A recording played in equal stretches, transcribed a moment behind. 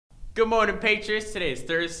Good morning, Patriots. Today is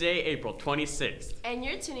Thursday, April 26th. And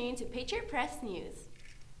you're tuning in to Patriot Press News.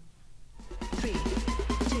 3, 2,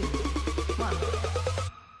 1.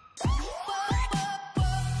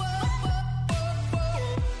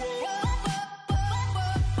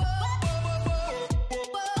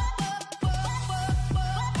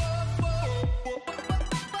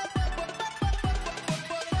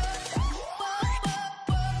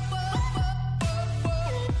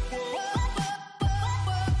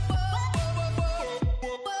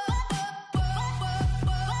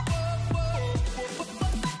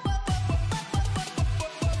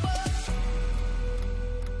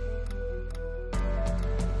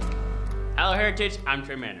 Hello, Heritage. I'm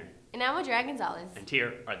Trey Manor. And I'm Audrey Gonzalez. And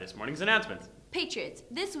here are this morning's announcements. Patriots,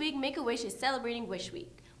 this week Make-A-Wish is celebrating Wish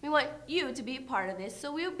Week. We want you to be a part of this,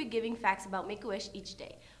 so we will be giving facts about Make-A-Wish each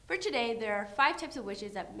day. For today, there are 5 types of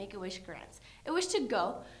wishes that Make-A-Wish grants. A wish to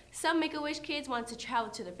go. Some Make-A-Wish kids want to travel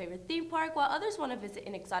to their favorite theme park, while others want to visit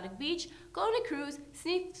an exotic beach, go on a cruise,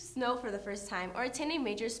 sniff snow for the first time, or attend a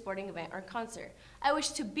major sporting event or concert. I wish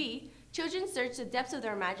to be. Children search the depths of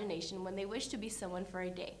their imagination when they wish to be someone for a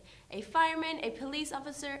day. A fireman, a police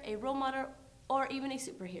officer, a role model, or even a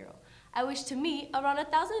superhero. I wish to meet around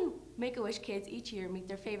 1,000 Make-A-Wish kids each year meet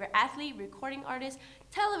their favorite athlete, recording artist,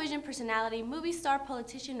 television personality, movie star,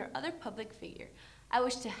 politician, or other public figure. I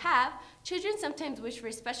wish to have. Children sometimes wish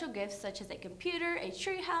for special gifts such as a computer, a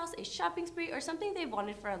tree house, a shopping spree, or something they've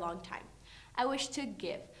wanted for a long time. I wish to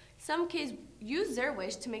give. Some kids use their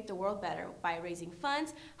wish to make the world better by raising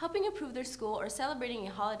funds, helping improve their school, or celebrating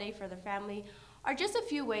a holiday for their family, are just a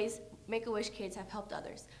few ways Make-A-Wish kids have helped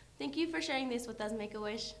others. Thank you for sharing this with us,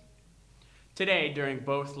 Make-A-Wish. Today, during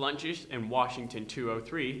both lunches in Washington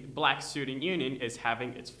 203, Black Student Union is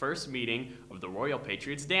having its first meeting of the Royal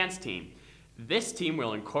Patriots dance team. This team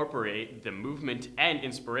will incorporate the movement and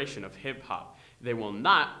inspiration of hip-hop. They will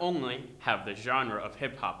not only have the genre of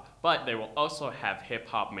hip-hop, but they will also have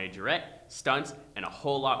hip-hop majorette, stunts, and a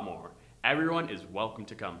whole lot more. Everyone is welcome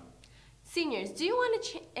to come. Seniors, do you want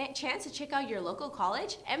a chance to check out your local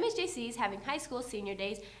college? MSJC is having high school senior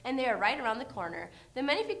days, and they are right around the corner. The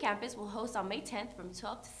Menifee campus will host on May 10th from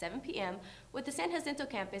 12 to 7 p.m., with the San Jacinto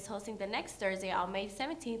campus hosting the next Thursday on May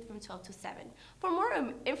 17th from 12 to 7. For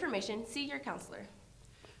more information, see your counselor.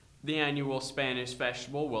 The annual Spanish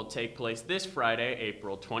Festival will take place this Friday,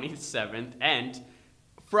 April 27th, and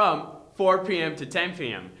from 4 p.m. to 10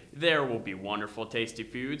 p.m. There will be wonderful tasty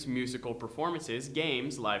foods, musical performances,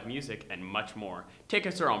 games, live music, and much more.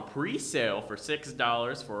 Tickets are on pre-sale for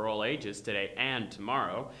 $6 for all ages today and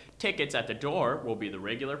tomorrow. Tickets at the door will be the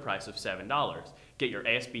regular price of $7. Get your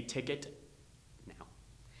ASB ticket now.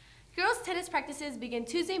 Girls tennis practices begin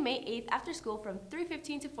Tuesday, May 8th after school from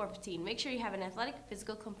 3:15 to 4:15. Make sure you have an athletic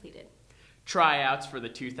physical completed. Tryouts for the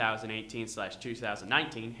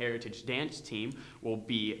 2018/2019 Heritage Dance Team will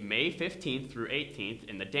be May 15th through 18th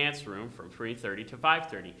in the dance room from 3:30 to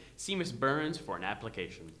 5:30. See Ms. Burns for an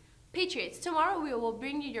application. Patriots, tomorrow we will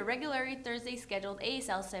bring you your regularly Thursday scheduled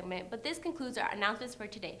ASL segment, but this concludes our announcements for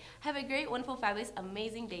today. Have a great, wonderful, fabulous,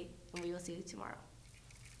 amazing day, and we will see you tomorrow.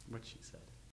 What she said.